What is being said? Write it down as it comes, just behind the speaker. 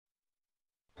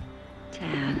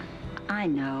Dad, I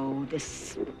know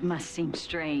this must seem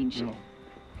strange. No.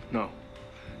 No.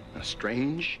 Now,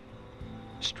 strange?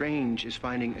 Strange is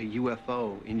finding a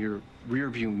UFO in your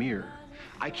rearview mirror.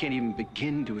 I can't even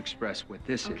begin to express what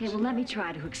this is. Okay, well, let me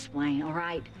try to explain, all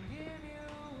right?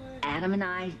 Adam and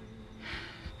I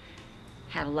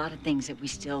had a lot of things that we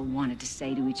still wanted to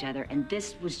say to each other, and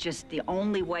this was just the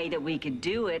only way that we could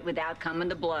do it without coming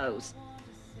to blows.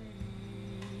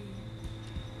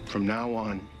 From now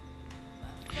on,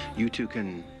 you two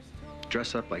can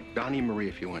dress up like Donnie and Marie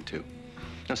if you want to.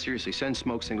 Now, seriously, send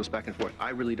smoke signals back and forth.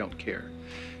 I really don't care.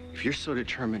 If you're so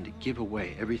determined to give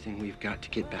away everything we've got to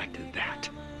get back to that,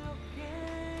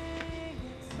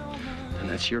 then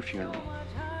that's your funeral.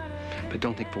 But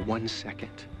don't think for 1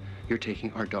 second you're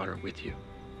taking our daughter with you.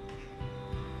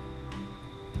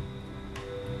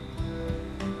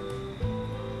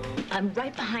 I'm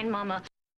right behind Mama.